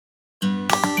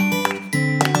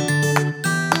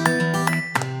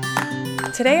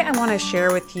Today I want to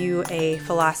share with you a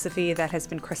philosophy that has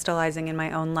been crystallizing in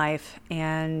my own life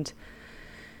and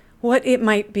what it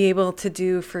might be able to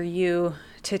do for you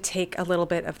to take a little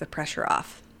bit of the pressure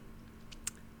off.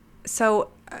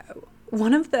 So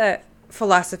one of the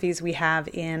philosophies we have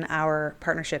in our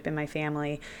partnership in my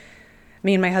family,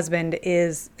 me and my husband,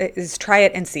 is try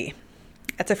it and see.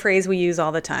 That's a phrase we use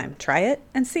all the time. Try it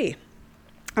and see.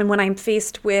 And when I'm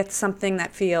faced with something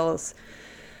that feels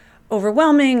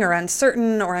overwhelming or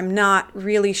uncertain, or I'm not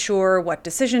really sure what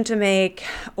decision to make,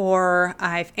 or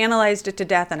I've analyzed it to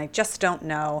death and I just don't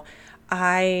know,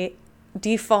 I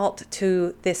default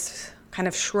to this kind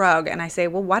of shrug and I say,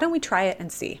 well, why don't we try it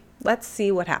and see? Let's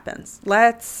see what happens.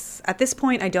 At this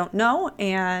point, I don't know,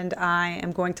 and I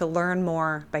am going to learn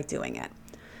more by doing it.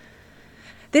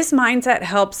 This mindset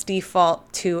helps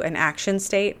default to an action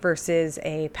state versus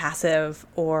a passive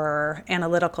or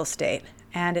analytical state.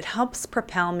 And it helps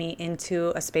propel me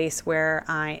into a space where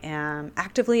I am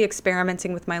actively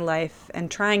experimenting with my life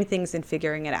and trying things and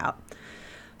figuring it out.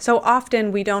 So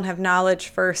often we don't have knowledge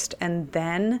first and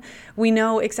then we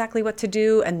know exactly what to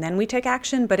do and then we take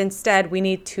action, but instead we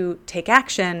need to take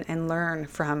action and learn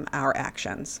from our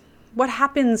actions. What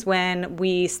happens when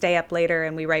we stay up later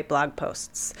and we write blog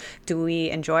posts? Do we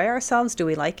enjoy ourselves? Do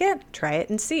we like it? Try it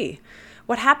and see.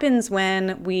 What happens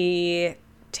when we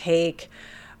take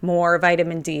more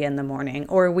vitamin D in the morning,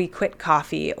 or we quit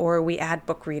coffee, or we add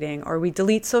book reading, or we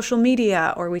delete social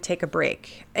media, or we take a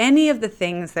break? Any of the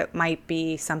things that might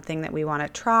be something that we want to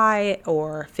try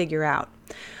or figure out.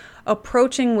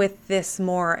 Approaching with this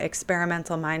more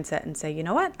experimental mindset and say, you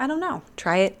know what? I don't know.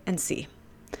 Try it and see,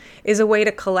 is a way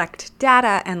to collect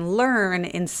data and learn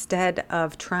instead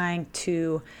of trying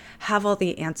to have all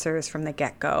the answers from the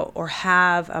get-go or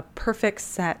have a perfect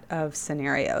set of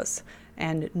scenarios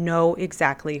and know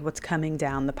exactly what's coming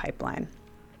down the pipeline.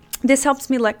 This helps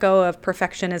me let go of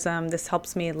perfectionism. This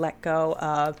helps me let go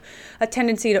of a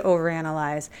tendency to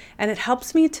overanalyze, and it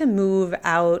helps me to move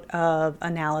out of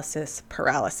analysis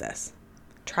paralysis.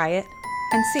 Try it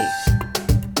and see.